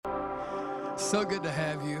So good to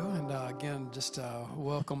have you, and again, just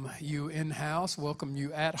welcome you in-house, welcome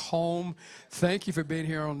you at home. Thank you for being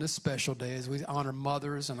here on this special day as we honor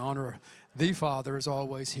mothers and honor the Father is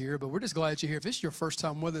always here. But we're just glad you're here. If this is your first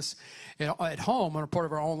time with us at home on a part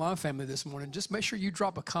of our online family this morning, just make sure you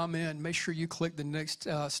drop a comment. Make sure you click the next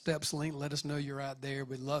steps link. Let us know you're out there.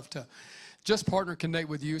 We'd love to just partner connect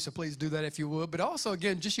with you, so please do that if you would. But also,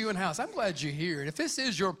 again, just you in house, I'm glad you're here. And if this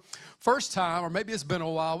is your first time, or maybe it's been a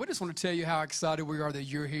while, we just want to tell you how excited we are that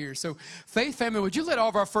you're here. So, Faith family, would you let all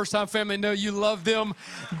of our first-time family know you love them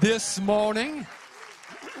this morning?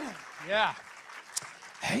 Yeah.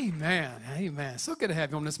 Amen. Amen. So good to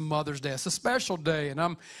have you on this Mother's Day. It's a special day, and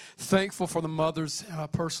I'm thankful for the mothers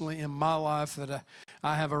personally in my life that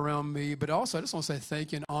I have around me. But also, I just want to say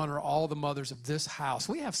thank you and honor all the mothers of this house.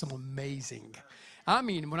 We have some amazing, I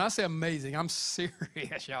mean, when I say amazing, I'm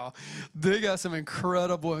serious, y'all. They got some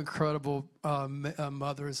incredible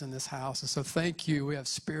mothers in this house. And so thank you. We have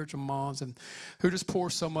spiritual moms and who just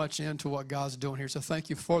pour so much into what God's doing here. So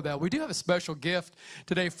thank you for that. We do have a special gift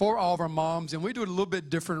today for all of our moms, and we do it a little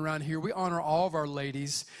bit different around here. We honor all of our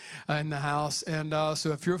ladies in the house. And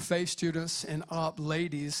so if you're Faith students and up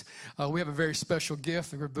ladies, we have a very special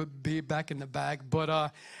gift. We'll be back in the bag. But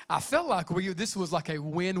I felt like this was like a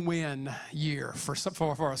win-win year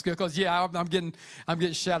for us, because I'm getting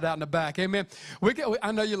shouted out in the back. Amen.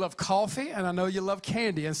 I know you love coffee and I know you love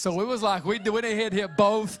candy, and so it was like we went ahead and hit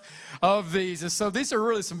both of these. And so these are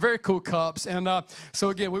really some very cool cups. And so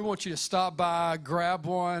again, we want you to stop by, grab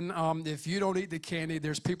one. If you don't eat the candy,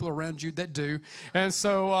 there's people around you that do. And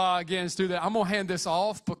so again, let's do that. I'm gonna hand this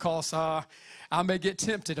off because I may get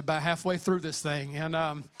tempted about halfway through this thing,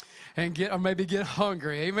 and maybe get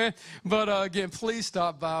hungry, amen? But again, please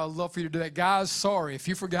stop by. I'd love for you to do that. Guys, sorry, if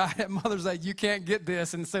you forgot at Mother's Day, you can't get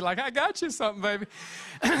this and say like, I got you something, baby.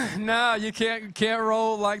 No, you can't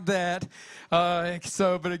roll like that.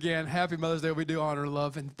 But again, happy Mother's Day. We do honor,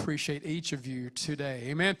 love, and appreciate each of you today,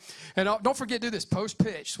 amen? And don't forget to do this, post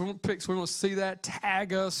pics. We want pics. We want to see that.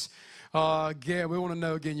 Tag us. Again, we want to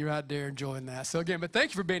know, again, you're out there enjoying that. So again, but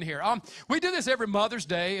thank you for being here. We do this every Mother's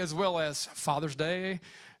Day as well as Father's Day.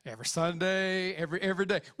 Every Sunday, every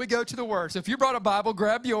day. We go to the Word. So if you brought a Bible,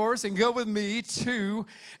 grab yours and go with me to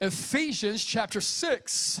Ephesians chapter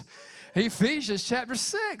 6. Ephesians chapter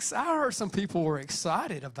 6. I heard some people were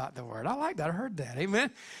excited about the Word. I like that. I heard that. Amen.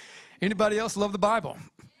 Anybody else love the Bible?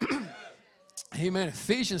 Amen.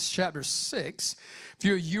 Ephesians chapter 6. If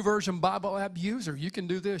you're a YouVersion Bible app user, you can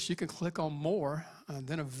do this. You can click on More and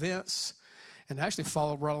then Events, and actually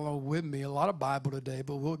follow right along with me. A lot of Bible today,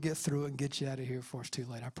 but we'll get through it and get you out of here before it's too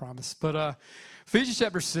late, I promise. But Ephesians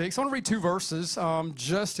chapter 6, I want to read two verses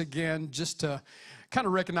just to kind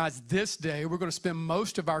of recognize this day. We're going to spend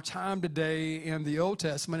most of our time today in the Old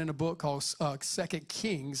Testament in a book called 2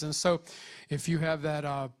 Kings. And so if you have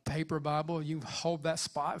that paper Bible, you hold that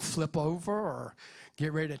spot, flip over, or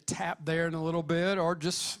get ready to tap there in a little bit, or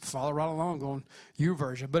just follow right along on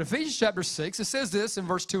YouVersion. But Ephesians chapter 6, it says this in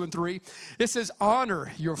verse 2 and 3. It says,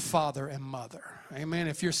 honor your father and mother. Amen.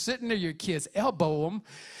 If you're sitting near your kids, elbow them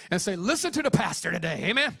and say, listen to the pastor today.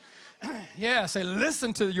 Amen. Yeah, say,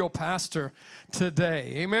 listen to your pastor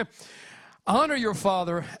today. Amen. Honor your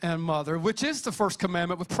father and mother, which is the first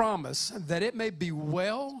commandment with promise, that it may be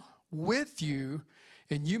well with you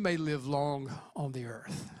and you may live long on the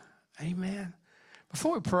earth. Amen.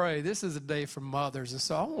 Before we pray, this is a day for mothers, and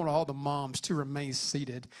so I want all the moms to remain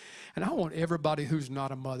seated, and I want everybody who's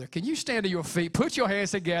not a mother. Can you stand to your feet, put your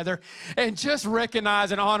hands together, and just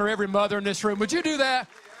recognize and honor every mother in this room? Would you do that?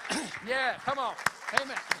 Yeah, come on.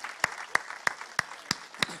 Amen.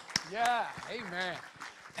 Yeah, amen.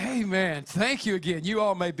 Amen. Thank you again. You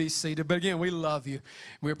all may be seated, but again, we love you.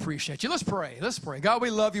 We appreciate you. Let's pray. Let's pray. God, we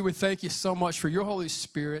love you. We thank you so much for your Holy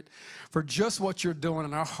Spirit, for just what you're doing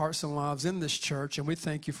in our hearts and lives in this church, and we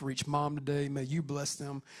thank you for each mom today. May you bless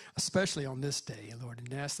them, especially on this day, Lord,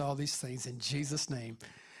 and ask all these things in Jesus' name.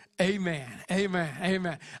 Amen. Amen.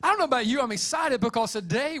 Amen. I don't know about you. I'm excited because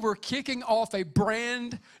today we're kicking off a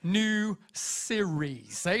brand new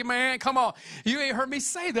series. Amen. Come on. You ain't heard me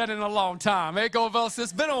say that in a long time. Echo Velus,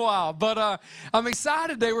 it's been a while. But I'm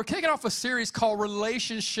excited today. We're kicking off a series called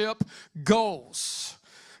Relationship Goals.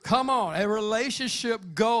 Come on, a relationship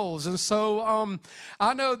goals. And so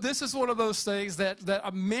I know this is one of those things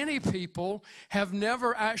that many people have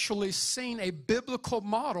never actually seen a biblical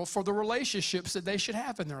model for the relationships that they should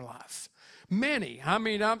have in their life. Many. I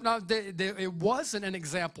mean, it wasn't an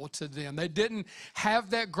example to them. They didn't have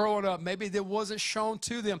that growing up. Maybe that wasn't shown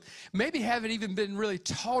to them. Maybe haven't even been really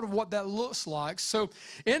taught of what that looks like. So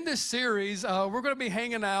in this series, we're going to be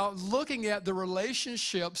hanging out, looking at the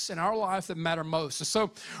relationships in our life that matter most. And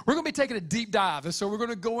so we're going to be taking a deep dive. And so we're going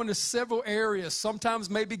to go into several areas, sometimes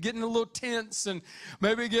maybe getting a little tense and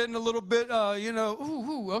maybe getting a little bit,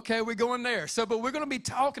 okay, we're going there. So, but we're going to be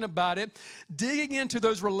talking about it, digging into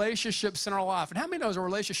those relationships in our life. And how many of those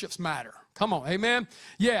relationships matter? Come on, amen?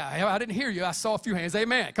 Yeah, I didn't hear you. I saw a few hands.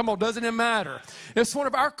 Amen. Come on, doesn't it matter? It's one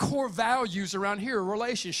of our core values around here,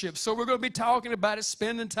 relationships. So we're going to be talking about it,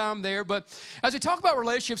 spending time there. But as we talk about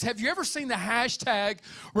relationships, have you ever seen the hashtag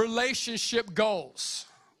relationship goals?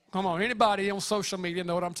 Come on, anybody on social media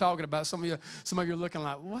know what I'm talking about? Some of you are looking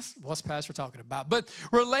like, what's Pastor talking about? But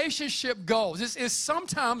relationship goals is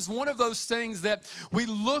sometimes one of those things that we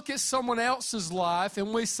look at someone else's life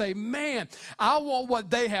and we say, man, I want what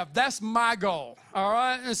they have. That's my goal, all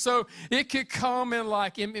right? And so it could come in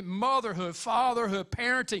like in motherhood, fatherhood,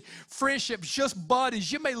 parenting, friendships, just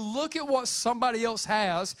buddies. You may look at what somebody else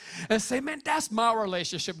has and say, man, that's my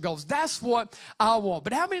relationship goals. That's what I want.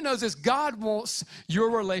 But how many knows this? God wants your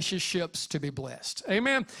relationships to be blessed.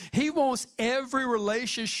 Amen. He wants every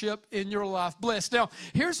relationship in your life blessed. Now,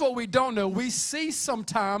 here's what we don't know. We see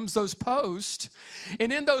sometimes those posts,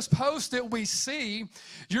 and in those posts that we see,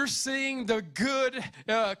 you're seeing the good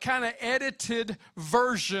kind of edited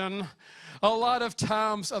version a lot of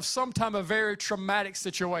times of sometime a very traumatic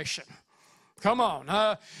situation. Come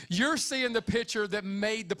on. You're seeing the picture that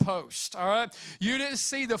made the post, all right? You didn't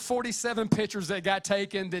see the 47 pictures that got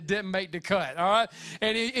taken that didn't make the cut, all right?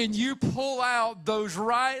 And you pull out those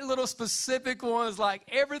right little specific ones, like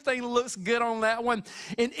everything looks good on that one,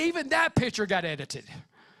 and even that picture got edited.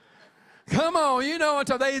 Come on,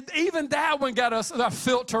 until even that one got a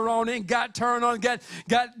filter on it and got turned on, got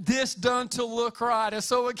this done to look right. And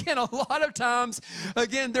so, again, a lot of times,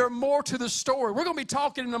 there are more to the story. We're going to be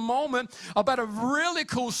talking in a moment about a really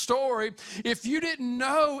cool story. If you didn't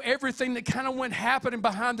know everything that kind of went happening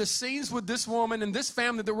behind the scenes with this woman and this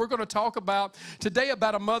family that we're going to talk about today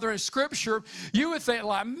about a mother in Scripture, you would think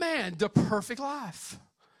like, man, the perfect life.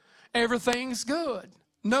 Everything's good.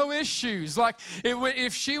 No issues. Like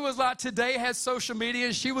if she was like today had social media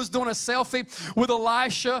and she was doing a selfie with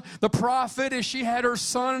Elisha, the prophet, and she had her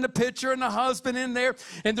son in the picture and the husband in there,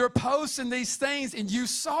 and they're posting these things, and you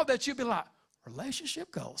saw that, you'd be like,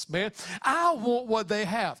 relationship goals, man. I want what they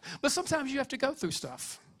have. But sometimes you have to go through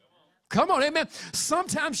stuff. Come on, amen.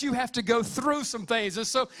 Sometimes you have to go through some things,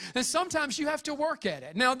 and sometimes you have to work at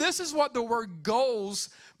it. Now, this is what the word goals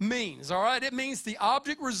means, all right? It means the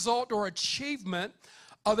object, result, or achievement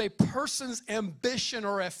of a person's ambition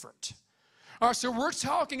or effort. All right, so we're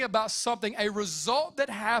talking about something, a result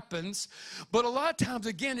that happens, but a lot of times,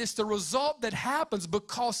 again, it's the result that happens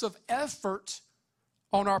because of effort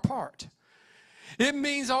on our part. It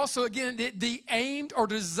means also, again, the aimed or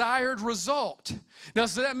desired result. Now,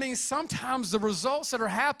 so that means sometimes the results that are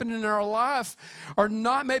happening in our life are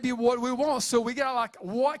not maybe what we want. So we got like,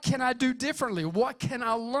 what can I do differently? What can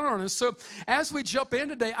I learn? And so as we jump in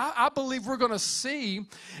today, I believe we're going to see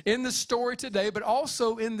in the story today, but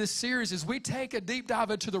also in this series, as we take a deep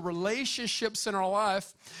dive into the relationships in our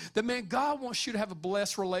life, that, man, God wants you to have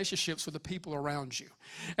blessed relationships with the people around you.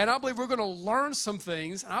 And I believe we're going to learn some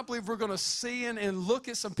things, and I believe we're going to see and look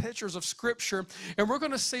at some pictures of Scripture, and we're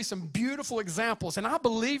going to see some beautiful examples. And I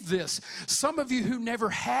believe this. Some of you who never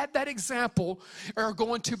had that example are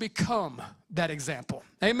going to become that example.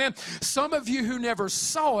 Amen. Some of you who never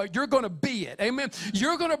saw it, you're going to be it. Amen.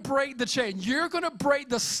 You're going to break the chain. You're going to break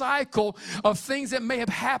the cycle of things that may have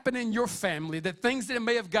happened in your family, the things that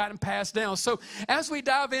may have gotten passed down. So as we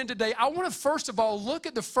dive in today, I want to first of all look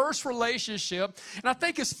at the first relationship, and I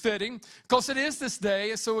think it's fitting because it is this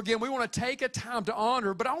day. So again, we want to take a time to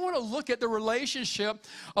honor, but I want to look at the relationship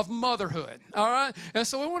of motherhood. All right. And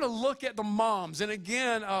so we want to look at the moms. And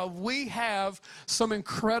again, we have some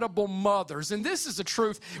incredible mothers. And this is the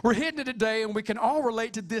truth. We're hitting it today, and we can all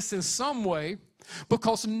relate to this in some way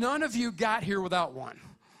because none of you got here without one.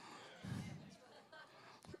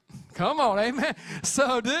 Come on, amen.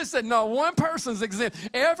 So this is not one person's exempt.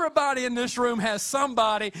 Everybody in this room has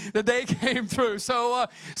somebody that they came through. So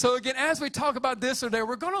again, as we talk about this today,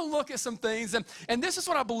 we're going to look at some things, and this is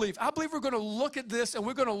what I believe. I believe we're going to look at this and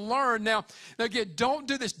we're going to learn. Now again, don't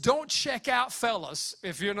do this. Don't check out, fellas.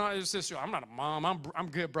 If you're not, it's this, I'm not a mom. I'm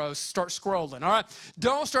good, bro. Start scrolling. All right.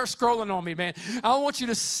 Don't start scrolling on me, man. I want you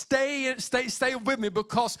to stay with me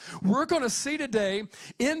because we're going to see today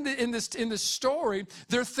in this story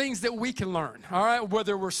there are things that that we can learn, all right?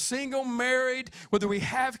 Whether we're single, married, whether we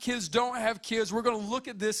have kids, don't have kids, we're going to look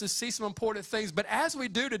at this and see some important things. But as we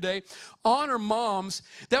do today, honor moms,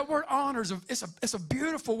 that word honor, it's a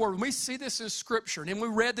beautiful word. When we see this in Scripture, and we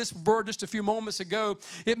read this word just a few moments ago,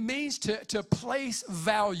 it means to place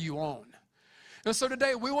value on. And so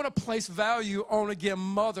today we want to place value on, again,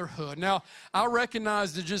 motherhood. Now, I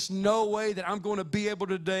recognize there's just no way that I'm going to be able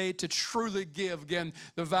today to truly give, again,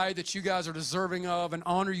 the value that you guys are deserving of and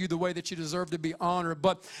honor you the way that you deserve to be honored.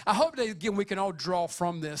 But I hope that, again, we can all draw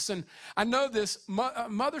from this. And I know this,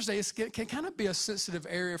 Mother's Day can kind of be a sensitive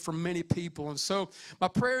area for many people. And so my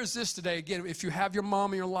prayer is this today, again, if you have your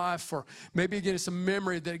mom in your life, or maybe, again, it's a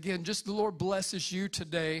memory that, again, just the Lord blesses you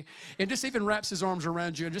today and just even wraps his arms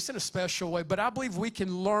around you and just in a special way. But I believe we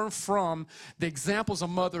can learn from the examples of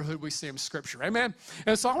motherhood we see in Scripture. Amen?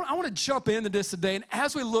 And so I want to jump into this today. And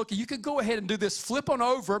as we look, you could go ahead and do this. Flip on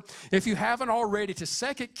over, if you haven't already, to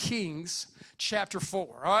 2 Kings chapter 4.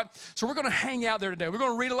 All right? So we're going to hang out there today. We're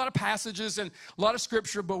going to read a lot of passages and a lot of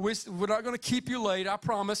Scripture, but we're not going to keep you late, I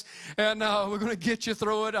promise. And we're going to get you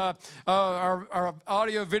through it. Our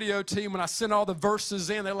audio video team, when I sent all the verses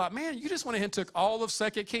in, they're like, man, you just went ahead and took all of 2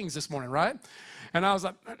 Kings this morning, right? And I was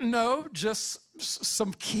like, no, just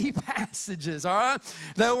some key passages, all right?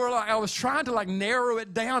 They were like, I was trying to narrow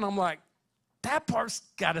it down. I'm like, that part's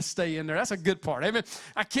got to stay in there. That's a good part. Amen.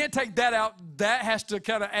 I can't take that out. That has to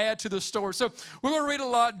kind of add to the story. So we're going to read a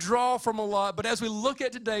lot, draw from a lot. But as we look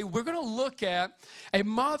at today, we're going to look at a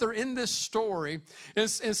mother in this story in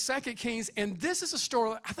 2 Kings. And this is a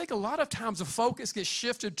story, I think a lot of times the focus gets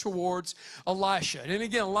shifted towards Elisha. And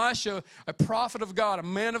again, Elisha, a prophet of God, a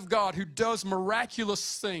man of God who does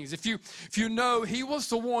miraculous things. If you know, he was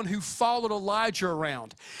the one who followed Elijah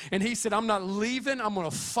around. And he said, I'm not leaving. I'm going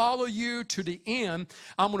to follow you to the end.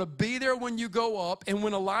 I'm going to be there when you go up. And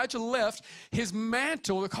when Elijah left, his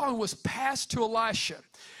mantle, the calling, was passed to Elisha.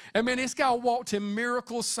 I mean, this guy walked in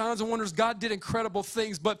miracles, signs, and wonders. God did incredible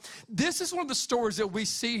things. But this is one of the stories that we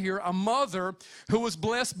see here, a mother who was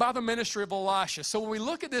blessed by the ministry of Elisha. So when we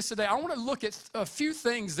look at this today, I want to look at a few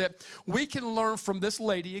things that we can learn from this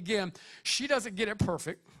lady. Again, she doesn't get it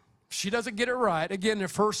perfect. She doesn't get it right. Again,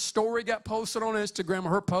 if her story got posted on Instagram, or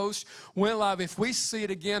her post went live, if we see it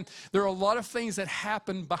again, there are a lot of things that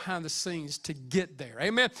happen behind the scenes to get there.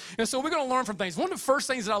 Amen? And so we're going to learn from things. One of the first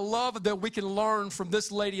things that I love that we can learn from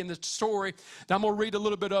this lady in the story, that I'm going to read a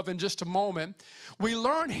little bit of in just a moment, we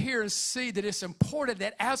learn here and see that it's important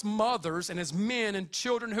that as mothers and as men and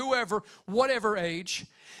children, whoever, whatever age,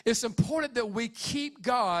 it's important that we keep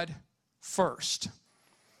God first.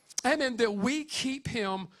 Amen, that we keep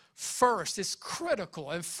him first. It's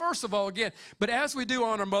critical. And first of all, again, but as we do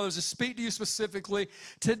honor mothers, to speak to you specifically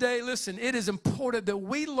today, listen, it is important that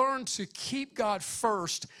we learn to keep God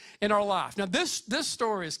first in our life. Now, this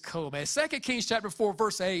story is cool, man. 2 Kings chapter 4,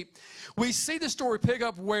 verse 8, we see the story pick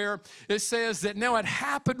up where it says that now it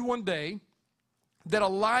happened one day that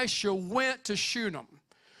Elisha went to Shunem,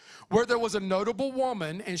 where there was a notable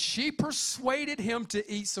woman, and she persuaded him to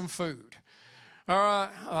eat some food. All right,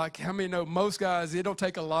 like how many know most guys, it don't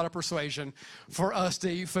take a lot of persuasion for us to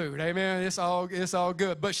eat food. Amen. It's all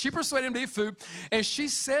good. But she persuaded him to eat food, and she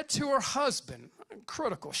said to her husband,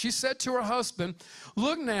 critical, she said to her husband,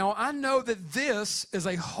 look now, I know that this is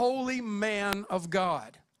a holy man of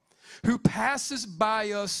God who passes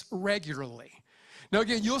by us regularly. Now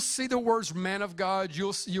again, you'll see the words man of God.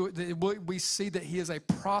 We see that he is a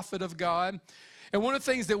prophet of God. And one of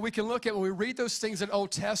the things that we can look at when we read those things in the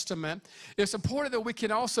Old Testament, it's important that we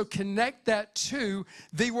can also connect that to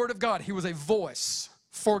the Word of God. He was a voice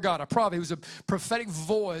for God, a prophet. He was a prophetic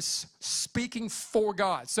voice speaking for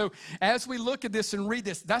God. So as we look at this and read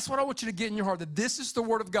this, that's what I want you to get in your heart, that this is the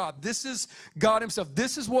Word of God. This is God himself.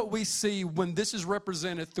 This is what we see when this is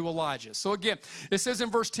represented through Elijah. So again, it says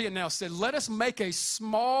in verse 10 now, it said, let us make a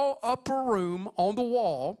small upper room on the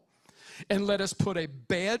wall, and let us put a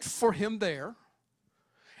bed for him there,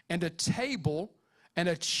 and a table, and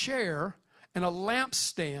a chair, and a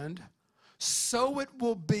lampstand, so it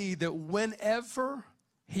will be that whenever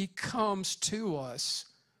he comes to us,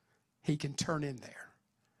 he can turn in there.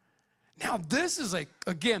 Now, this is,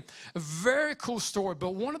 again, a very cool story,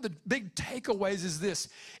 but one of the big takeaways is this,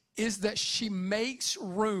 is that she makes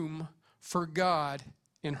room for God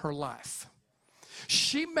in her life.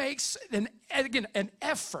 She makes, an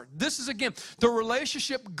effort. This is, again, the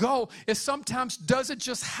relationship goal is sometimes doesn't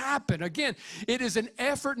just happen. Again, it is an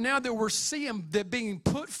effort now that we're seeing that being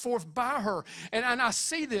put forth by her. And I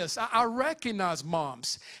see this. I recognize,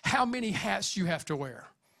 moms, how many hats you have to wear.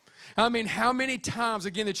 I mean, how many times,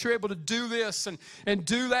 again, that you're able to do this and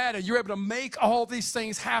do that, and you're able to make all these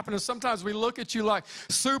things happen. And sometimes we look at you like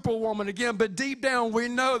Superwoman again, but deep down we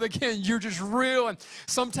know that, again, you're just real, and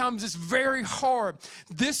sometimes it's very hard.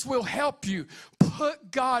 This will help you.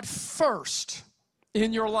 Put God first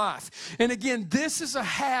in your life. And again, this is a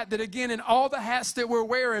hat that, again, in all the hats that we're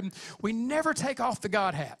wearing, we never take off the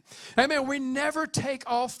God hat. Amen. We never take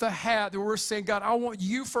off the hat that we're saying, God, I want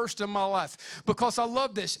you first in my life. Because I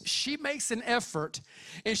love this. She makes an effort,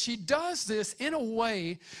 and she does this in a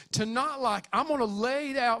way to not like, I'm going to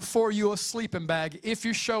lay out for you a sleeping bag if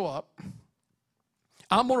you show up.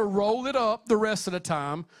 I'm going to roll it up the rest of the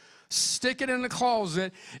time, stick it in the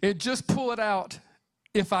closet, and just pull it out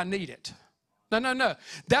if I need it. No.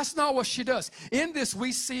 That's not what she does. In this,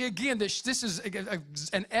 we see again that this is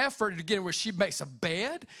an effort, again, where she makes a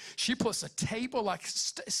bed. She puts a table, like,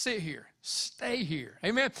 sit here, stay here.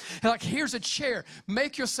 Amen? And like, here's a chair.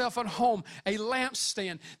 Make yourself at home, a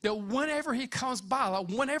lampstand, that whenever he comes by, like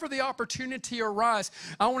whenever the opportunity arises,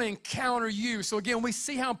 I want to encounter you. So again, we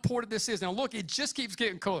see how important this is. Now look, it just keeps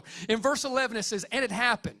getting cooler. In verse 11, it says, and it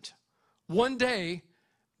happened one day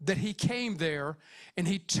that he came there, and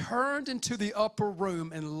he turned into the upper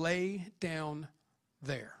room and lay down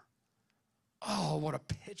there. Oh, what a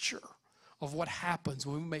picture of what happens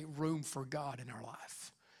when we make room for God in our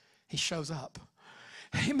life. He shows up.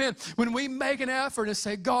 Amen. When we make an effort and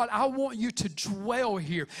say, God, I want you to dwell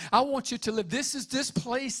here. I want you to live. This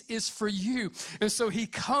place is for you. And so he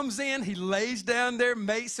comes in, he lays down there,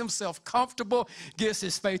 makes himself comfortable, gets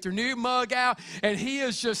his Faith Renewed mug out, and he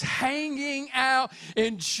is just hanging out,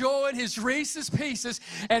 enjoying his Reese's Pieces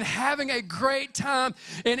and having a great time.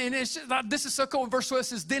 And it's just, this is so cool. In verse 12 it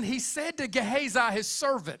says, then he said to Gehazi, his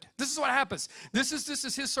servant, this is what happens. This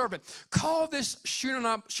is his servant. Call this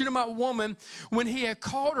Shunammite woman. When he had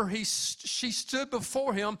called her, she stood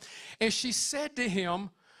before him, and she said to him,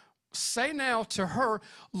 say now to her,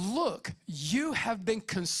 look, you have been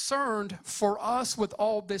concerned for us with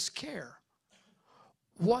all this care.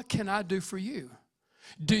 What can I do for you?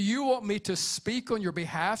 Do you want me to speak on your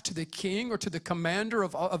behalf to the king or to the commander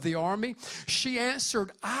of the army? She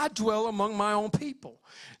answered, I dwell among my own people.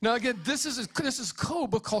 Now again, this is cool,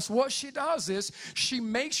 because what she does is she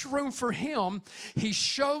makes room for him. He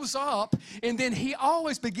shows up, and then he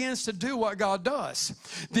always begins to do what God does.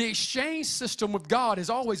 The exchange system with God is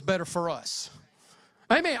always better for us.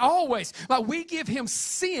 Amen. Always. Like, we give him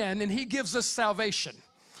sin, and he gives us salvation.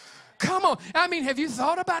 Come on. I mean, have you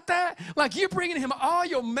thought about that? Like, you're bringing him all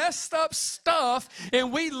your messed up stuff,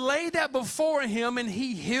 and we lay that before him, and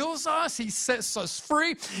he heals us. He sets us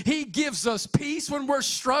free. He gives us peace when we're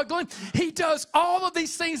struggling. He does all of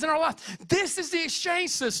these things in our life. This is the exchange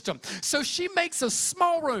system. So she makes a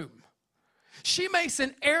small room. She makes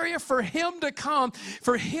an area for him to come,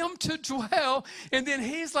 for him to dwell. And then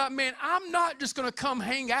he's like, man, I'm not just going to come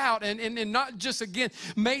hang out and not just, again,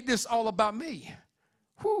 make this all about me.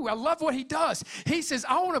 Whew, I love what he does. He says,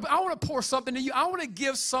 I want to pour something to you. I want to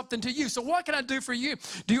give something to you. So what can I do for you?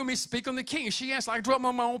 Do you want me to speak on the king? And she asked, I dwell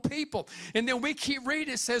among my own people. And then we keep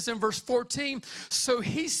reading. It says in verse 14, so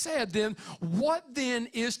he said then, what then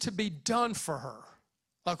is to be done for her?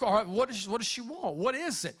 Like, all right, what does she want? What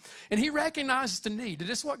is it? And he recognizes the need.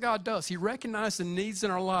 This is what God does. He recognizes the needs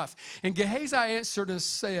in our life. And Gehazi answered and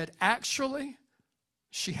said, actually,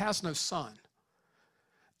 she has no son,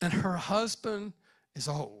 and her husband is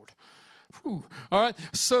old. Whew. All right.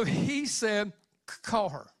 So he said, call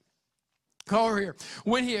her. Call her here.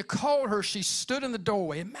 When he had called her, she stood in the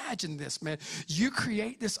doorway. Imagine this, man. You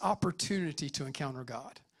create this opportunity to encounter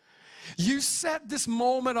God. You set this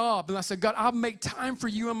moment up, and I said, God, I'll make time for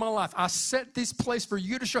you in my life. I set this place for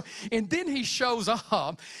you to show. And then he shows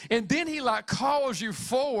up, and then he like calls you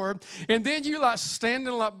forward, and then you like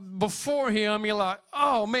standing like before him. You're like,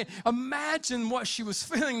 oh man, imagine what she was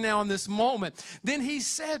feeling now in this moment. Then he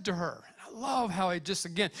said to her, I love how he just,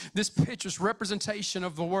 again, this picture's representation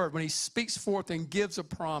of the word when he speaks forth and gives a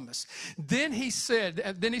promise. Then he said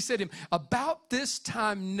to him, about this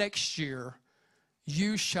time next year,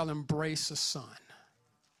 you shall embrace a son.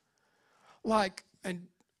 Like, and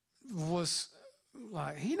was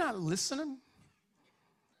like he not listening?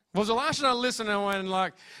 Was Elisha not listening when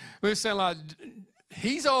like we were saying like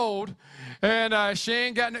he's old and she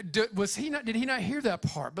ain't got no, was he not? Did he not hear that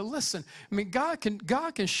part? But listen, I mean, God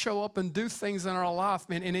can show up and do things in our life,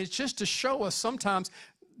 man, and it's just to show us sometimes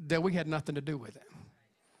that we had nothing to do with it.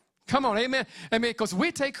 Come on, amen, amen, because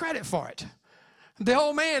we take credit for it. The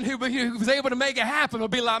old man who was able to make it happen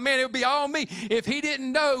would be like, man, it would be all me if he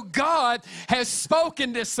didn't know God has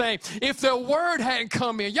spoken this thing. If the word hadn't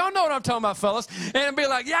come in. Y'all know what I'm talking about, fellas. And it'd be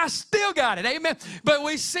like, yeah, I still got it. Amen. But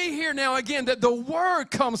we see here now again that the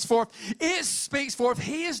word comes forth. It speaks forth.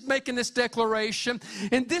 He is making this declaration.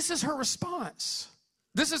 And this is her response.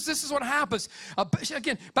 This is what happens.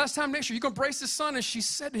 Again, by this time next year, you're going to embrace the son. And she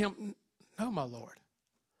said to him, no, my Lord.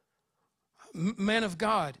 Man of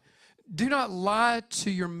God, do not lie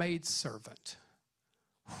to your maidservant.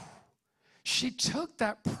 She took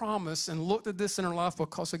that promise and looked at this in her life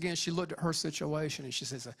because, again, she looked at her situation and she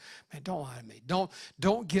says, man, don't lie to me.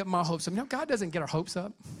 Don't get my hopes up. You know, God doesn't get our hopes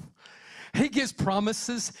up. He gives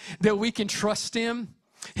promises that we can trust in.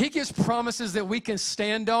 He gives promises that we can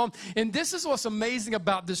stand on. And this is what's amazing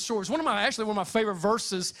about this story. It's one of my favorite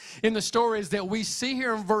verses in the story is that we see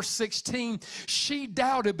here in verse 16, she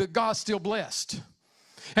doubted, but God still blessed.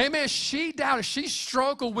 Amen. She doubted. She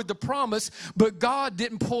struggled with the promise, but God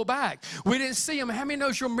didn't pull back. We didn't see him. How many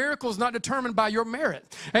knows your miracle is not determined by your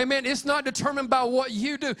merit? Amen. It's not determined by what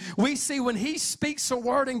you do. We see when he speaks a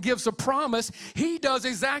word and gives a promise, he does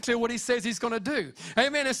exactly what he says he's going to do.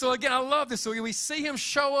 Amen. And so again, I love this. So we see him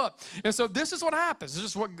show up. And so this is what happens.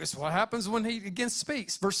 This is what happens when he again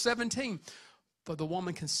speaks. Verse 17, but the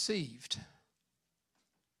woman conceived.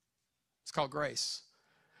 It's called grace.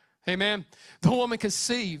 Amen. The woman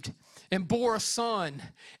conceived and bore a son.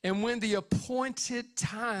 And when the appointed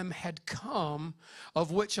time had come,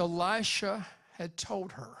 of which Elisha had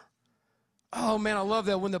told her. Oh, man, I love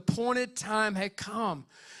that. When the appointed time had come.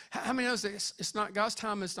 How many knows that it's not God's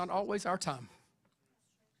time, it's not always our time?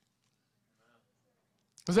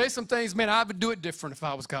 Because there's some things, man, I would do it different if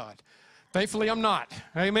I was God. Thankfully, I'm not.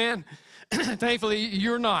 Amen. Thankfully,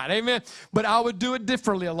 you're not. Amen. But I would do it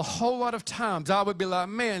differently. A whole lot of times, I would be like,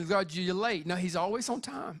 man, God, you're late. No, he's always on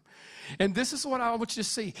time. And this is what I want you to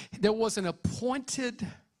see. There was an appointed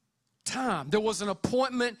time. There was an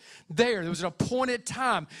appointment there. There was an appointed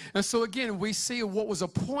time. And so, again, we see what was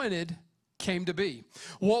appointed came to be.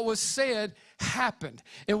 What was said happened.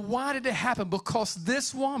 And why did it happen? Because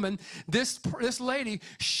this woman, this lady,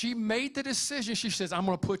 she made the decision. She says, I'm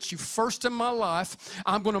going to put you first in my life.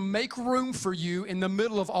 I'm going to make room for you in the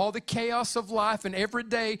middle of all the chaos of life and every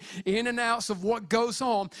day in and outs of what goes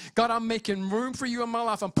on. God, I'm making room for you in my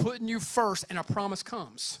life. I'm putting you first, and a promise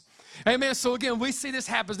comes. Amen. So again, we see this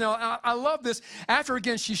happens. Now, I love this. After,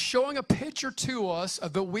 again, she's showing a picture to us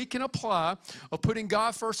of that we can apply of putting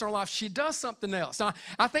God first in our life. She does something else. Now,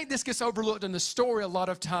 I think this gets overlooked in the story a lot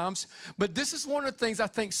of times, but this is one of the things I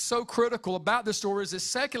think so critical about the story is that,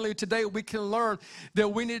 secondly, today we can learn that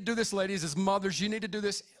we need to do this, ladies, as mothers. You need to do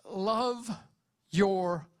this. Love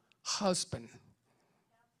your husband.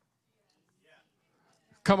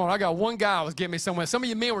 Come on, I got one guy who was getting me somewhere. Some of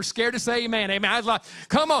you men were scared to say amen. Amen. I was like,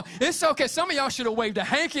 come on, it's okay. Some of y'all should have waved a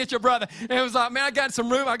hanky at your brother. And it was like, man, I got some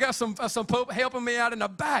room. I got some pope helping me out in the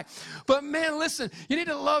back. But man, listen, you need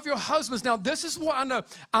to love your husbands. Now, this is what I know.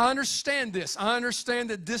 I understand this. I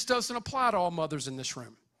understand that this doesn't apply to all mothers in this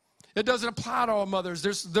room. It doesn't apply to all mothers.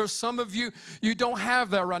 There's some of you don't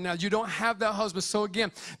have that right now. You don't have that husband. So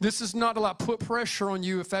again, this is not to like put pressure on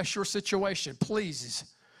you if that's your situation. Please.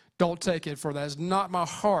 Don't take it for that. It's not my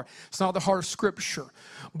heart. It's not the heart of Scripture.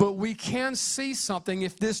 But we can see something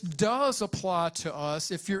if this does apply to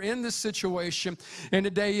us. If you're in this situation, and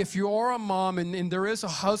today if you are a mom and there is a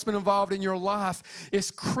husband involved in your life,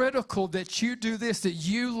 it's critical that you do this, that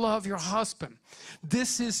you love your husband.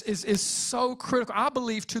 This is so critical. I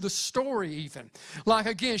believe to the story even. Like,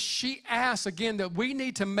 again, she asked, again, that we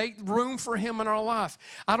need to make room for him in our life.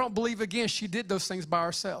 I don't believe, again, she did those things by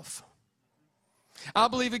herself. I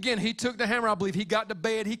believe, again, he took the hammer. I believe he got to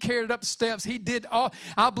bed. He carried it up the steps. He did all.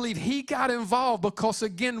 I believe he got involved because,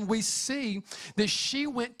 again, we see that she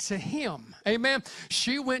went to him. Amen.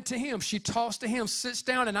 She went to him. She tossed to him, sits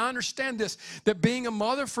down. And I understand this, that being a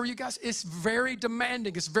mother for you guys, it's very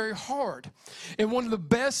demanding. It's very hard. And one of the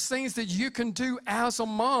best things that you can do as a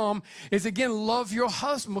mom is, again, love your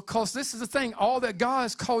husband, because this is the thing. All that God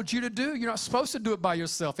has called you to do, you're not supposed to do it by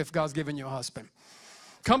yourself if God's given you a husband.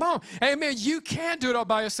 Come on. Amen. You can't do it all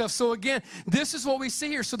by yourself. So again, this is what we see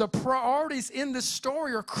here. So the priorities in this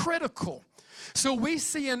story are critical. So we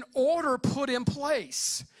see an order put in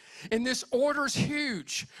place. And this order is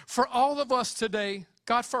huge. For all of us today,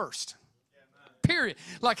 God first. Period.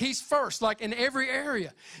 Like he's first, like in every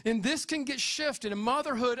area. And this can get shifted. In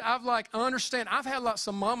motherhood, I understand. I've had like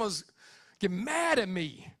some mamas get mad at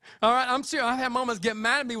me. All right, I'm serious. I've had mamas get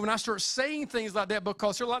mad at me when I start saying things like that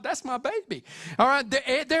because they're like, that's my baby. All right,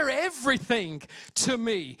 they're everything to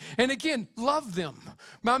me. And again, love them.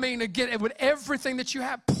 I mean, again, with everything that you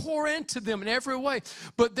have, pour into them in every way.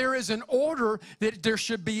 But there is an order that there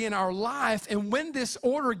should be in our life. And when this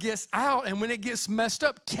order gets out and when it gets messed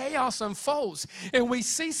up, chaos unfolds. And we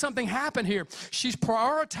see something happen here. She's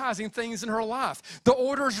prioritizing things in her life. The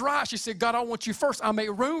order's right. She said, God, I want you first. I'll make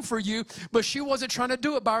room for you. But she wasn't trying to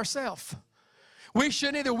do it by herself. We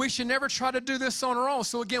shouldn't either. We should never try to do this on our own.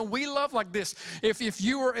 So again, we love like this. If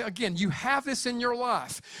you are, again, you have this in your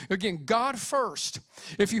life. Again, God first.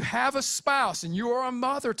 If you have a spouse and you are a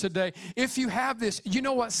mother today, if you have this, you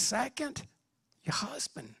know what? Second, your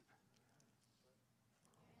husband.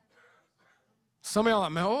 Some of y'all are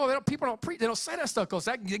like, man, people don't preach. They don't say that stuff because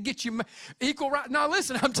that gets you equal right. Now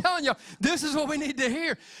listen, I'm telling you, this is what we need to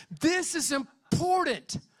hear. This is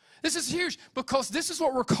important. This is huge because this is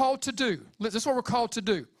what we're called to do. This is what we're called to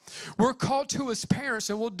do. We're called to as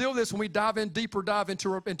parents, and we'll dive into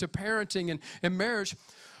parenting and marriage,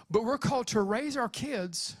 but we're called to raise our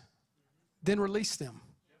kids, then release them.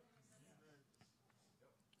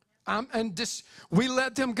 We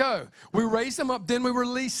let them go. We raise them up, then we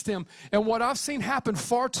release them. And what I've seen happen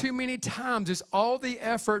far too many times is all the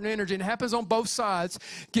effort and energy, and it happens on both sides,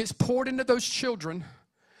 gets poured into those children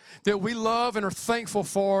that we love and are thankful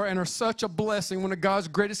for and are such a blessing, one of God's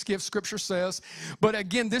greatest gifts, Scripture says. But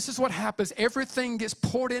again, this is what happens. Everything gets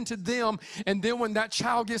poured into them, and then when that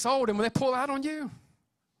child gets old and when they pull out on you, you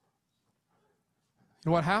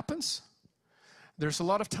know what happens? There's a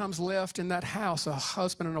lot of times left in that house a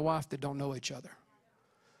husband and a wife that don't know each other.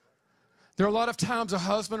 There are a lot of times a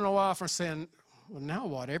husband and a wife are saying, well, now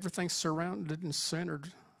what? Everything's surrounded and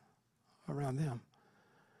centered around them.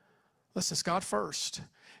 Listen, it's God first.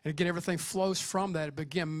 And again, everything flows from that. But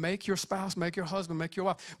again, make your spouse, make your husband, make your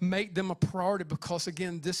wife, make them a priority because,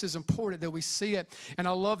 again, this is important that we see it. And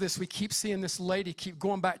I love this. We keep seeing this lady keep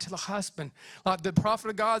going back to the husband. Like the prophet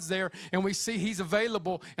of God's there, and we see he's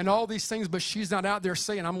available and all these things, but she's not out there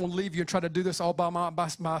saying, I'm going to leave you and try to do this all by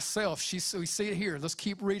myself. We see it here. Let's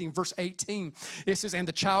keep reading. Verse 18. It says, and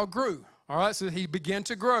the child grew. All right, so he began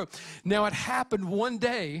to grow. Now it happened one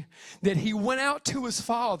day that he went out to his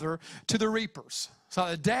father to the reapers. So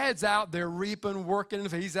the dad's out there reaping, working.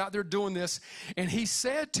 He's out there doing this. And he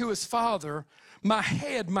said to his father, my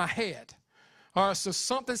head, my head. All right, so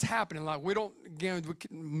something's happening. Like we don't, again,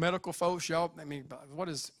 medical folks, y'all, I mean, what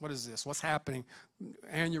is this? What's happening?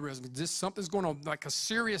 Aneurysm. Something's going on, like a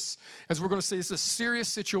serious, as we're going to see, it's a serious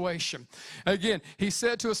situation. Again, he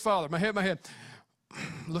said to his father, my head, my head.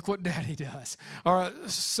 Look what daddy does. All right,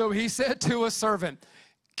 so he said to a servant,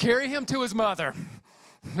 carry him to his mother.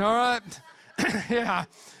 All right, yeah.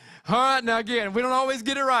 All right, now again, we don't always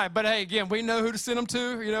get it right, but hey, again, we know who to send him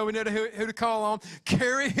to. You know, we know who to call on.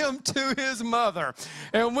 Carry him to his mother.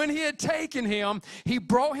 And when he had taken him, he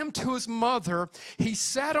brought him to his mother. He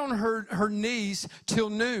sat on her knees till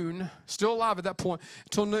noon, still alive at that point,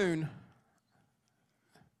 till noon,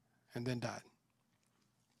 and then died.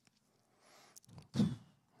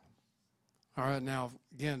 All right, now,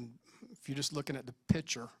 again, if you're just looking at the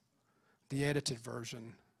picture, the edited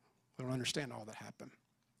version, we don't understand all that happened.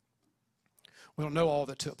 We don't know all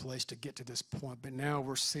that took place to get to this point, but now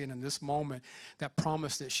we're seeing in this moment that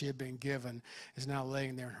promise that she had been given is now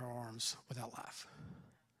laying there in her arms without life.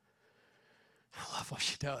 I love what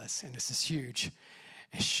she does, and this is huge.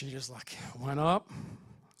 And she just like went up,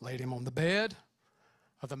 laid him on the bed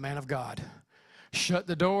of the man of God, shut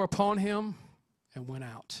the door upon him, and went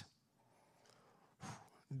out.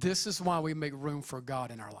 This is why we make room for God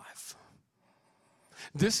in our life.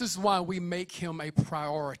 This is why we make him a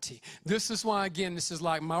priority. This is why, again, this is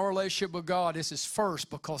like my relationship with God. This is first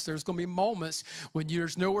because there's going to be moments when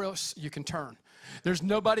there's nowhere else you can turn. There's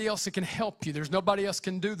nobody else that can help you. There's nobody else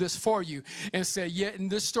can do this for you. And say, yet in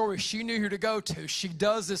this story, she knew who to go to. She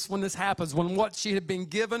does this when this happens, when what she had been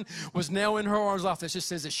given was now in her arms off. It just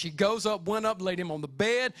says that she goes up, went up, laid him on the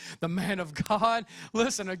bed, the man of God.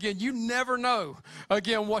 Listen, again, you never know,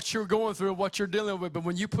 again, what you're going through, what you're dealing with, but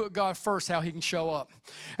when you put God first, how he can show up.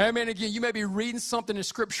 Amen. Again, you may be reading something in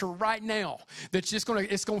Scripture right now that's just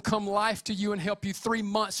it's going to come life to you and help you 3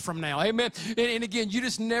 months from now. Amen. And again, you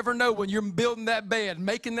just never know when you're building that bed,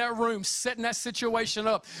 making that room, setting that situation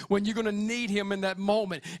up, when you're going to need him in that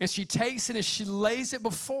moment. And she takes it and she lays it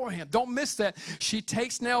before him. Don't miss that. She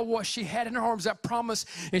takes now what she had in her arms, that promise,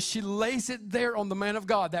 and she lays it there on the man of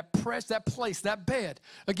God, that place, that bed.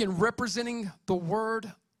 Again, representing the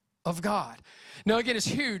Word of God. Now, again, it's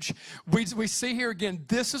huge. We see here again,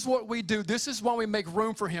 this is what we do. This is why we make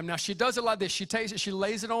room for him. Now, she does it like this. She takes it, she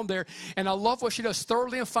lays it on there, and I love what she does.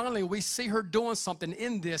 Thirdly and finally, we see her doing something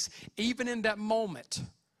in this, even in that moment.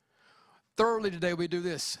 Thirdly, today we do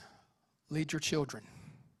this. Lead your children.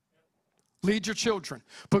 Lead your children.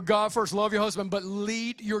 Put God first. Love your husband, but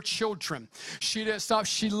lead your children. She didn't stop.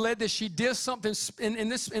 She led this. She did something in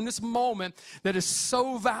this moment that is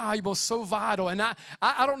so valuable, so vital. And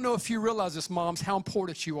I don't know if you realize this, moms, how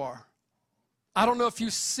important you are. I don't know if you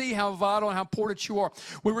see how vital and how important you are.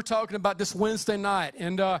 We were talking about this Wednesday night,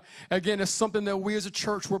 and again, it's something that we as a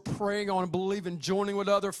church, we're praying on and believing, joining with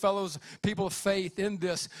other fellows, people of faith in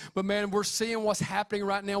this. But man, we're seeing what's happening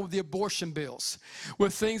right now with the abortion bills,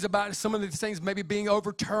 with things about some of these things maybe being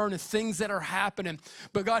overturned and things that are happening.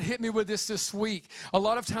 But God hit me with this week. A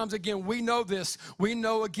lot of times, again, we know this. We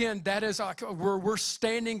know, again, that is we're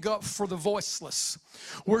standing up for the voiceless.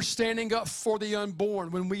 We're standing up for the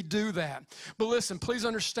unborn when we do that. But listen, please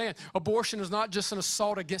understand, abortion is not just an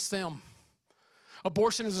assault against them.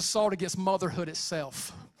 Abortion is assault against motherhood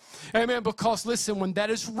itself. Amen. Because listen, when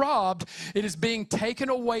that is robbed, it is being taken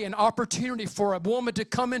away, an opportunity for a woman to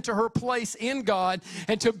come into her place in God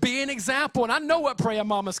and to be an example. And I know what praying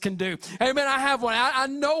mamas can do. Amen. I have one. I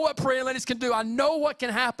know what praying ladies can do. I know what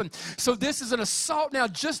can happen. So this is an assault now,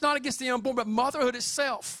 just not against the unborn, but motherhood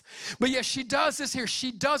itself. But yet she does this here.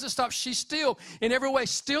 She doesn't stop. She's still, in every way,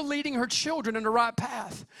 still leading her children in the right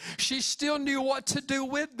path. She still knew what to do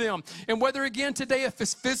with them. And whether, again, today, if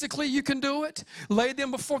it's physically you can do it, lay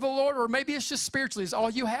them before the Lord, or maybe it's just spiritually. It's all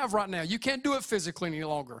you have right now. You can't do it physically any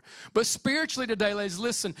longer. But spiritually today, ladies,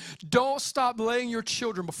 listen, don't stop laying your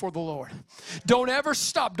children before the Lord. Don't ever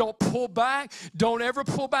stop. Don't pull back. Don't ever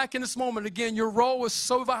pull back in this moment. Again, your role is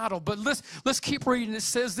so vital. But let's keep reading. It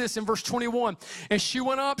says this in verse 21. And she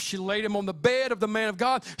went up. She laid him on the bed of the man of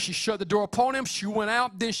God. She shut the door upon him. She went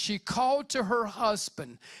out. Then she called to her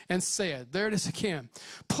husband and said, there it is again,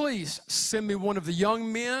 please send me one of the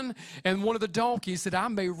young men and one of the donkeys that I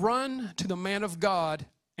may run to the man of God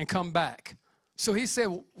and come back. So he said,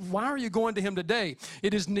 why are you going to him today?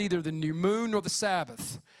 It is neither the new moon nor the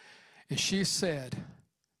Sabbath. And she said,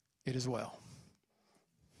 it is well.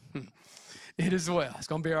 It is well. It's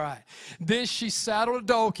going to be all right. Then she saddled a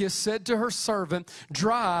donkey, said to her servant,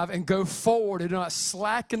 drive and go forward and do not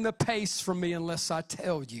slacken the pace from me unless I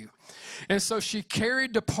tell you. And so she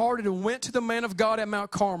departed and went to the man of God at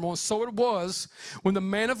Mount Carmel. And so it was, when the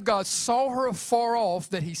man of God saw her afar off,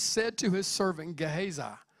 that he said to his servant Gehazi,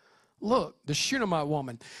 look, the Shunammite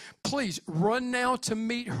woman, please run now to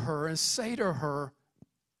meet her and say to her,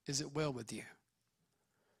 is it well with you?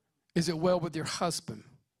 Is it well with your husband?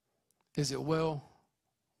 Is it well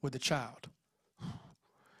with the child?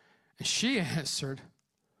 And she answered,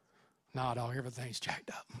 nah, dog, everything's jacked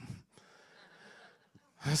up.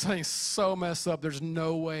 This thing's so messed up, there's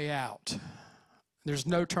no way out. There's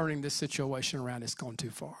no turning this situation around. It's gone too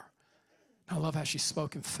far. I love how she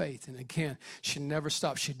spoke in faith. And again, she never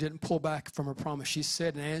stopped. She didn't pull back from her promise. She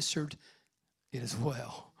said and answered, it is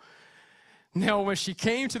well. Now, when she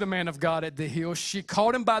came to the man of God at the hill, she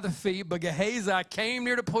caught him by the feet, but Gehazi came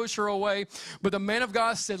near to push her away. But the man of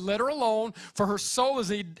God said, let her alone, for her soul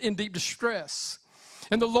is in deep distress.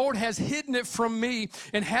 And the Lord has hidden it from me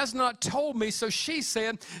and has not told me. So she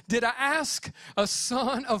said, did I ask a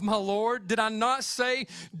son of my Lord? Did I not say,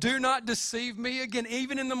 do not deceive me? Again,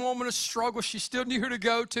 even in the moment of struggle, she still knew who to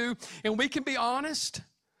go to. And we can be honest.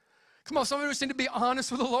 Come on, some of us need to be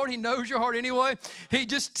honest with the Lord. He knows your heart anyway.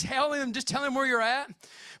 Just tell him where you're at.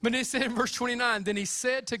 But he said in verse 29, then he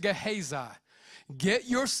said to Gehazi, get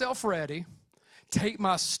yourself ready, take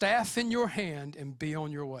my staff in your hand, and be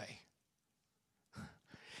on your way.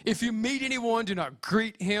 If you meet anyone, do not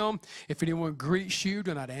greet him. If anyone greets you,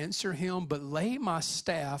 do not answer him, but lay my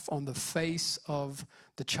staff on the face of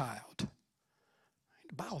the child.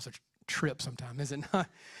 The Bible's a trip sometimes, is it not?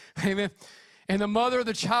 Amen. And the mother of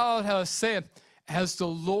the child has said, as the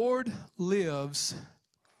Lord lives,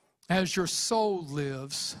 as your soul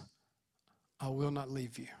lives, I will not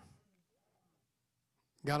leave you.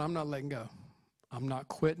 God, I'm not letting go. I'm not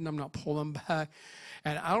quitting. I'm not pulling back.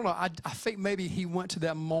 And I don't know, I think maybe he went to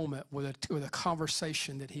that moment with a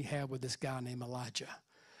conversation that he had with this guy named Elijah.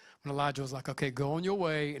 When Elijah was like, okay, go on your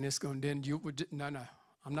way, and it's going to then you would, no,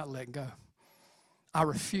 I'm not letting go. I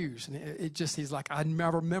refuse. And he's like, I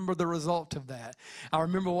remember the result of that. I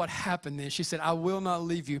remember what happened then. She said, I will not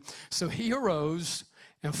leave you. So he arose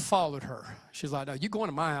and followed her. She's like, no, you going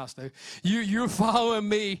to my house, dude. You're following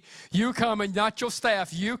me. You coming, not your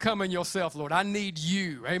staff. You coming yourself, Lord. I need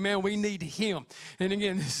you. Amen. We need him. And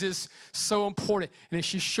again, this is so important. And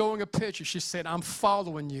she's showing a picture. She said, I'm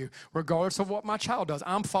following you. Regardless of what my child does,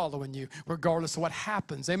 I'm following you. Regardless of what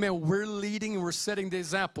happens. Amen. We're leading and we're setting the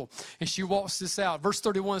example. And she walks this out. Verse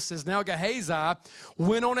 31 says, now Gehazi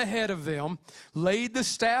went on ahead of them, laid the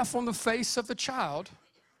staff on the face of the child,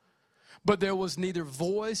 but there was neither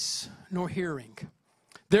voice nor hearing.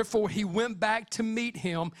 Therefore, he went back to meet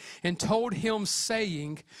him and told him,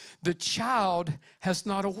 saying, the child has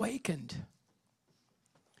not awakened.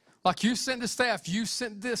 Like you sent the staff, you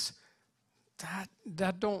sent this.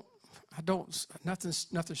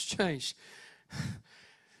 Nothing's changed.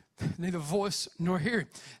 Neither voice nor hearing.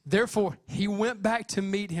 Therefore, he went back to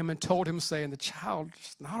meet him and told him, saying, the child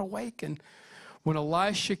is not awakened. When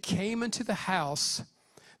Elisha came into the house,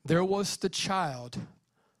 there was the child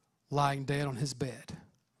lying dead on his bed.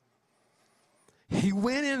 He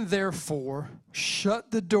went in, therefore, shut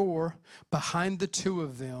the door behind the two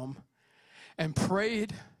of them, and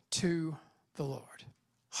prayed to the Lord.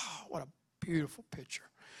 Oh, what a beautiful picture.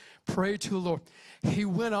 Prayed to the Lord. He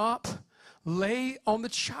went up, lay on the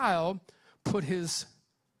child, put his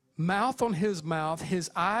mouth on his mouth,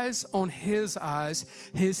 his eyes on his eyes,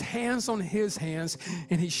 his hands on his hands,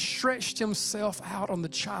 and he stretched himself out on the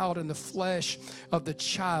child, and the flesh of the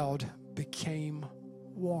child became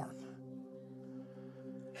warm.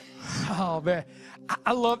 Oh, man.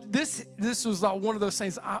 I love this. This was like one of those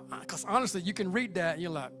things, because honestly, you can read that, and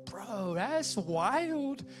you're like, bro, that's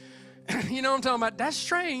wild. You know what I'm talking about? That's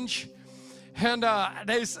strange. And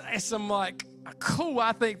there's some like cool,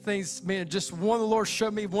 I think, things, man. Just one of the Lord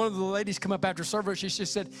showed me, one of the ladies come up after service. She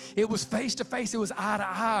just said it was face to face, it was eye to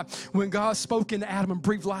eye when God spoke into Adam and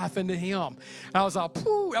breathed life into him. And I was like,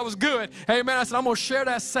 pooh, that was good. Hey, man, I said, I'm going to share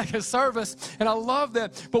that second service. And I love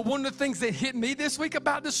that. But one of the things that hit me this week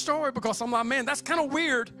about this story, because I'm like, man, that's kind of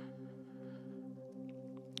weird.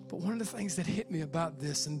 But one of the things that hit me about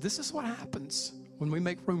this, and this is what happens when we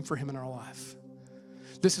make room for him in our life.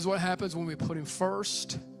 This is what happens when we put him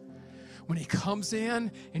first. When he comes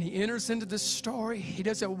in and he enters into this story, he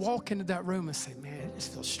doesn't walk into that room and say, man, it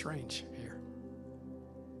just feels strange here.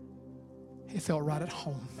 He felt right at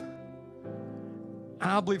home.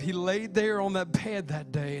 And I believe he laid there on that bed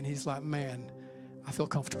that day and he's like, man, I feel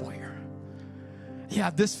comfortable here. Yeah,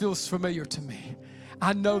 this feels familiar to me.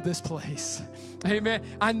 I know this place. Amen.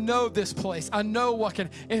 I know this place. I know what can.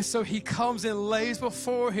 And so he comes and lays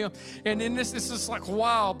before him. And in this is like,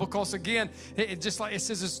 wow, because again, it just like it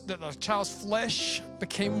says that the child's flesh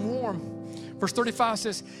became warm. Verse 35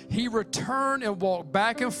 says, he returned and walked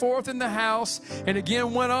back and forth in the house and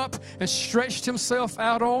again went up and stretched himself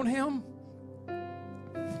out on him.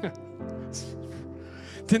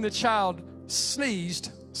 Then the child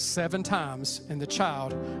sneezed 7 times and the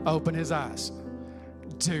child opened his eyes.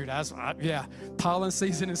 Dude, pollen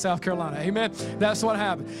season in South Carolina. Amen. That's what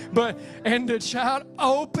happened. And the child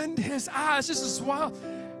opened his eyes. This is wild.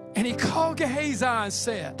 And he called Gehazi and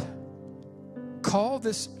said, call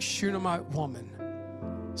this Shunammite woman.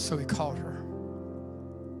 So he called her.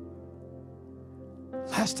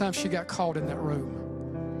 Last time she got called in that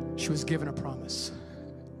room, she was given a promise.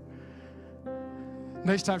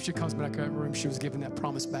 Next time she comes back in that room, she was given that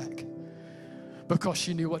promise back because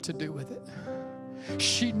she knew what to do with it.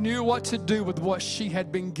 She knew what to do with what she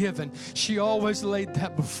had been given. She always laid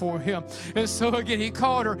that before him. And so again, he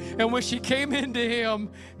called her. And when she came into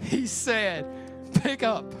him, he said, pick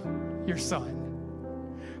up your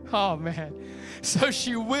son. Oh, man. So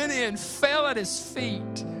she went in, fell at his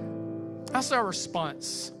feet. That's our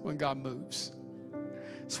response when God moves.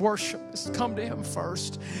 It's worship. It's come to him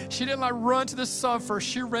first. She didn't like run to the son first.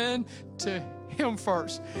 She ran to him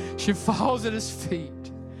first. She falls at his feet.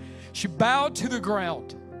 She bowed to the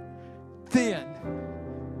ground. Then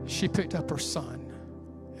she picked up her son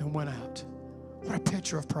and went out. What a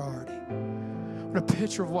picture of priority. What a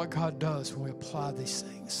picture of what God does when we apply these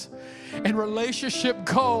things. And relationship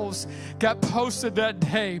goals got posted that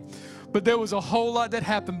day, but there was a whole lot that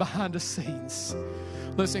happened behind the scenes.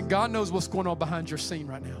 Listen, God knows what's going on behind your scene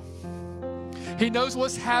right now. He knows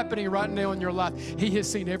what's happening right now in your life. He has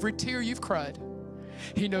seen every tear you've cried.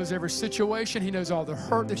 He knows every situation. He knows all the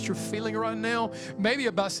hurt that you're feeling right now, maybe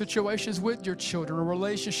about situations with your children or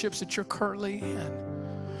relationships that you're currently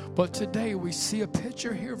in. But today we see a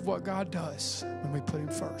picture here of what God does when we put him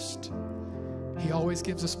first. He always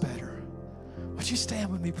gives us better. Would you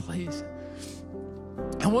stand with me, please?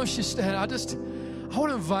 And once you stand, I want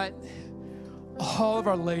to invite all of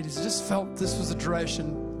our ladies. I just felt this was a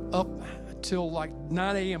direction up till like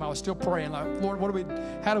 9 a.m. I was still praying, like, Lord,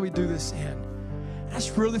 how do we do this in? I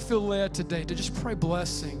just really feel led today to just pray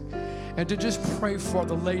blessing and to just pray for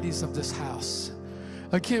the ladies of this house.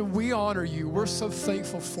 Again, we honor you. We're so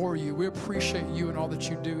thankful for you. We appreciate you and all that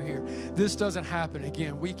you do here. This doesn't happen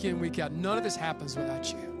again, week in, week out. None of this happens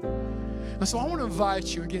without you. And so I want to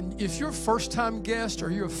invite you again, if you're a first-time guest or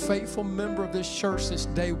you're a faithful member of this church since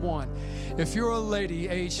day one, if you're a lady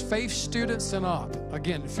aged faith students and up,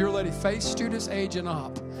 again, if you're a lady faith students age and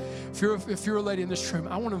up, if you're a lady in this room,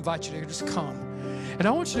 I want to invite you to just come. And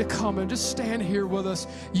I want you to come and just stand here with us.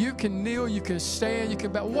 You can kneel, you can stand, you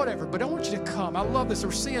can bow, whatever. But I want you to come. I love this.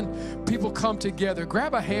 We're seeing people come together.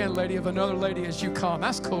 Grab a hand, lady, of another lady as you come.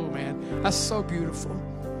 That's cool, man. That's so beautiful.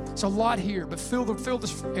 It's a lot here, but fill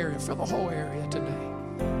this area, fill the whole area today.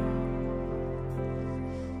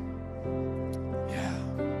 Yeah.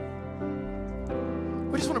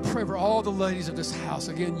 We just want to pray for all the ladies of this house.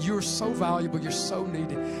 Again, you're so valuable. You're so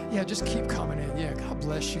needed. Yeah, just keep coming in. Yeah, God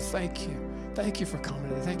bless you. Thank you. Thank you for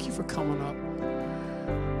coming in. Thank you for coming up.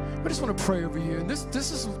 I just want to pray over you. And this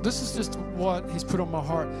is just what He's put on my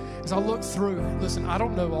heart. As I look through, listen, I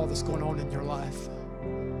don't know all that's going on in your life.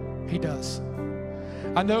 He does.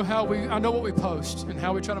 I know what we post and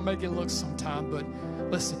how we try to make it look sometime, but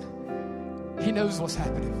listen, He knows what's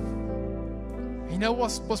happening. He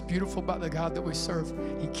knows what's beautiful about the God that we serve.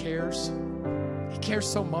 He cares. He cares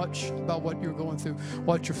so much about what you're going through,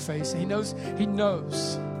 what you're facing. He knows.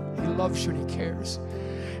 He loves you and He cares.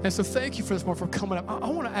 And so thank you for this morning, for coming up. I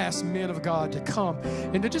want to ask men of God to come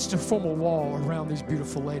and to form a wall around these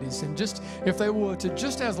beautiful ladies. And just, if they would, to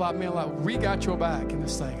just as like, man, like, we got your back in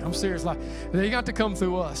this thing. I'm serious. Like, they got to come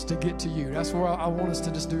through us to get to you. That's where I want us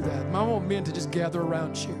to just do that. I want men to just gather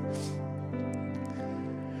around you.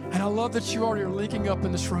 And I love that you already are linking up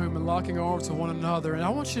in this room and locking arms with one another. And I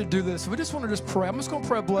want you to do this. We just want to just pray. I'm just going to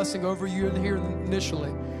pray a blessing over you in here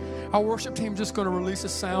initially. Our worship team is just going to release a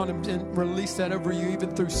sound and release that over you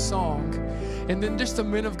even through song. And then just the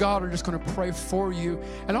men of God are just going to pray for you.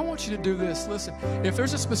 And I want you to do this. Listen, if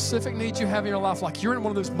there's a specific need you have in your life, like you're in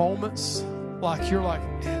one of those moments, like you're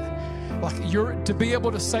to be able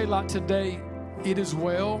to say like today, it is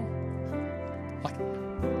well, like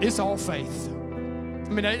it's all faith.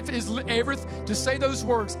 I mean, to say those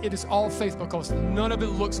words, it is all faith, because none of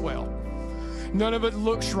it looks well. None of it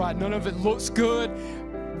looks right. None of it looks good.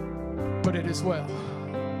 But it is well.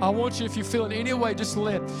 I want you, if you feel in any way just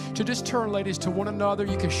led, to just turn, ladies, to one another.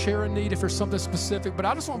 You can share a need if there's something specific, but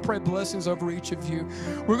I just want to pray blessings over each of you.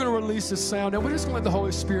 We're going to release this sound, and we're just going to let the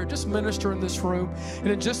Holy Spirit just minister in this room. And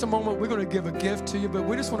in just a moment, we're going to give a gift to you, but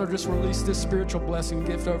we just want to just release this spiritual blessing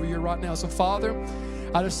gift over you right now. So, Father,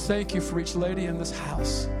 I just thank you for each lady in this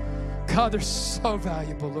house. God, they're so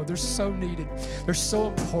valuable, Lord. They're so needed. They're so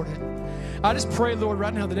important. I just pray, Lord,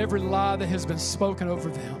 right now that every lie that has been spoken over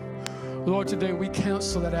them, Lord, today we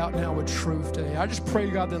cancel that out now with truth today. I just pray,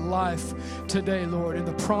 God, that life today, Lord, and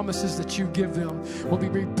the promises that you give them will be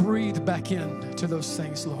breathed back into those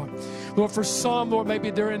things, Lord. Lord, for some, Lord,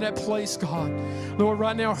 maybe they're in that place, God, Lord,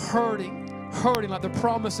 right now hurting, like the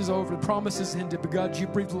promise is over, the promise is ended, but God, you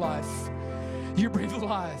breathe life. You breathe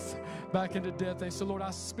life back into death. And so, Lord,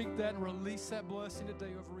 I speak that and release that blessing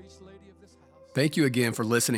today over each lady of this house. Thank you again for listening.